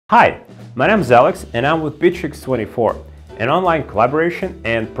Hi, my name is Alex and I'm with Bitrix24, an online collaboration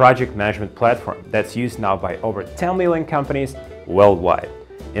and project management platform that's used now by over 10 million companies worldwide.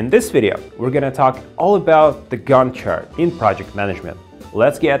 In this video, we're going to talk all about the Gantt chart in project management.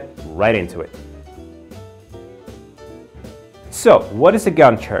 Let's get right into it. So, what is a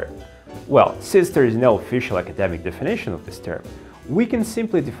Gantt chart? Well, since there is no official academic definition of this term, we can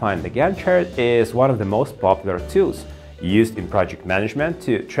simply define the Gantt chart as one of the most popular tools used in project management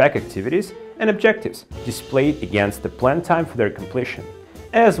to track activities and objectives displayed against the planned time for their completion,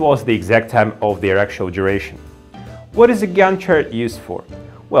 as well as the exact time of their actual duration. What is a Gantt chart used for?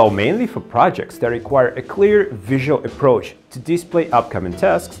 Well, mainly for projects that require a clear visual approach to display upcoming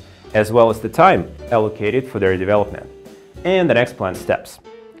tasks, as well as the time allocated for their development, and the next planned steps.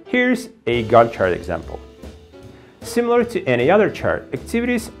 Here's a Gantt chart example. Similar to any other chart,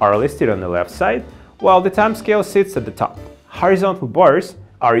 activities are listed on the left side, while the timescale sits at the top. Horizontal bars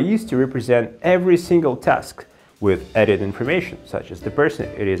are used to represent every single task with added information, such as the person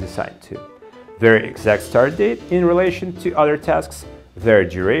it is assigned to, their exact start date in relation to other tasks, their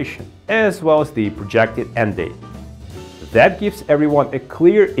duration, as well as the projected end date. That gives everyone a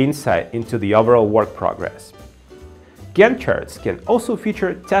clear insight into the overall work progress. Gantt charts can also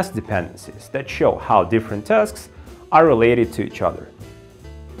feature task dependencies that show how different tasks are related to each other.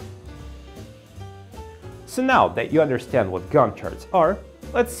 So now that you understand what Gantt charts are,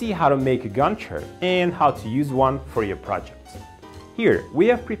 let's see how to make a Gantt chart and how to use one for your projects. Here, we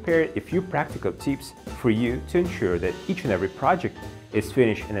have prepared a few practical tips for you to ensure that each and every project is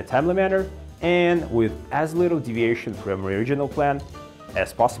finished in a timely manner and with as little deviation from your original plan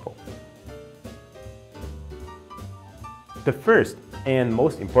as possible. The first and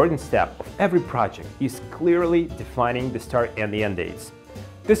most important step of every project is clearly defining the start and the end dates.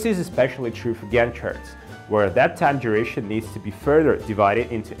 This is especially true for Gantt charts, where that time duration needs to be further divided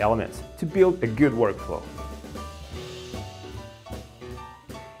into elements to build a good workflow.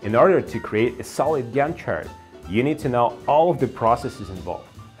 In order to create a solid Gantt chart, you need to know all of the processes involved,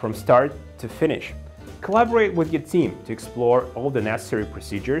 from start to finish. Collaborate with your team to explore all the necessary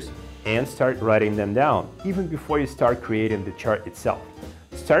procedures and start writing them down, even before you start creating the chart itself.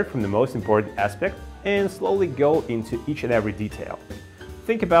 Start from the most important aspect and slowly go into each and every detail.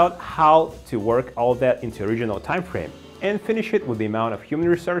 Think about how to work all that into original time frame and finish it with the amount of human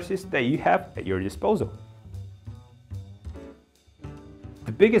resources that you have at your disposal.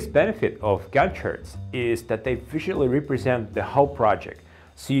 The biggest benefit of Gantt charts is that they visually represent the whole project,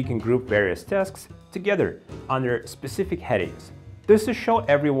 so you can group various tasks together under specific headings. This will show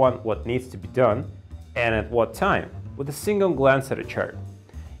everyone what needs to be done and at what time with a single glance at a chart.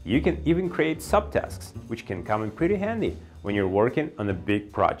 You can even create subtasks, which can come in pretty handy when you're working on a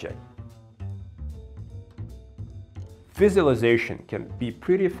big project. Visualization can be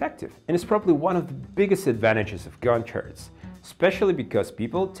pretty effective and is probably one of the biggest advantages of Gantt charts, especially because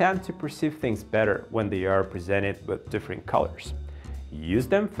people tend to perceive things better when they are presented with different colors. Use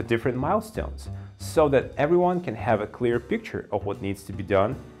them for different milestones so that everyone can have a clear picture of what needs to be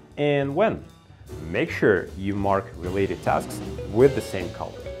done and when. Make sure you mark related tasks with the same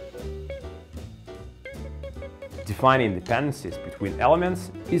color. Defining dependencies between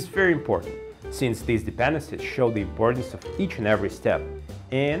elements is very important, since these dependencies show the importance of each and every step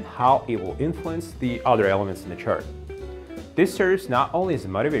and how it will influence the other elements in the chart. This serves not only as a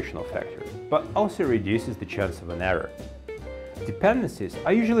motivational factor, but also reduces the chance of an error. Dependencies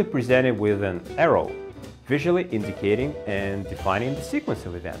are usually presented with an arrow, visually indicating and defining the sequence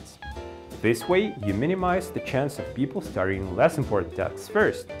of events. This way, you minimize the chance of people starting less important tasks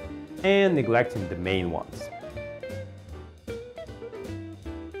first and neglecting the main ones.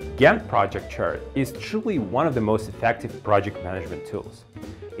 Gantt project chart is truly one of the most effective project management tools.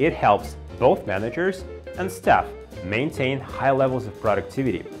 It helps both managers and staff maintain high levels of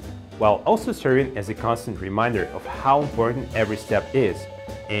productivity, while also serving as a constant reminder of how important every step is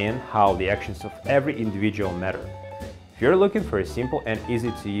and how the actions of every individual matter. If you're looking for a simple and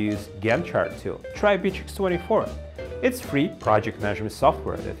easy-to-use Gantt chart tool, try Bitrix24. It's free project management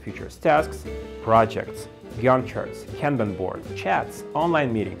software that features tasks, projects, Gantt charts, Kanban board, chats,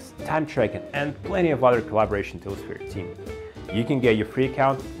 online meetings, time tracking, and plenty of other collaboration tools for your team. You can get your free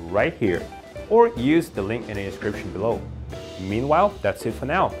account right here, or use the link in the description below. Meanwhile, that's it for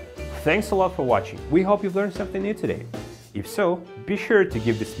now. Thanks a lot for watching. We hope you've learned something new today. If so, be sure to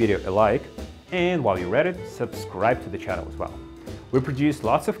give this video a like, and while you're at it, subscribe to the channel as well. We produce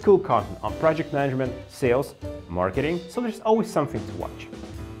lots of cool content on project management, sales, marketing, so there's always something to watch.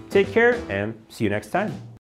 Take care and see you next time.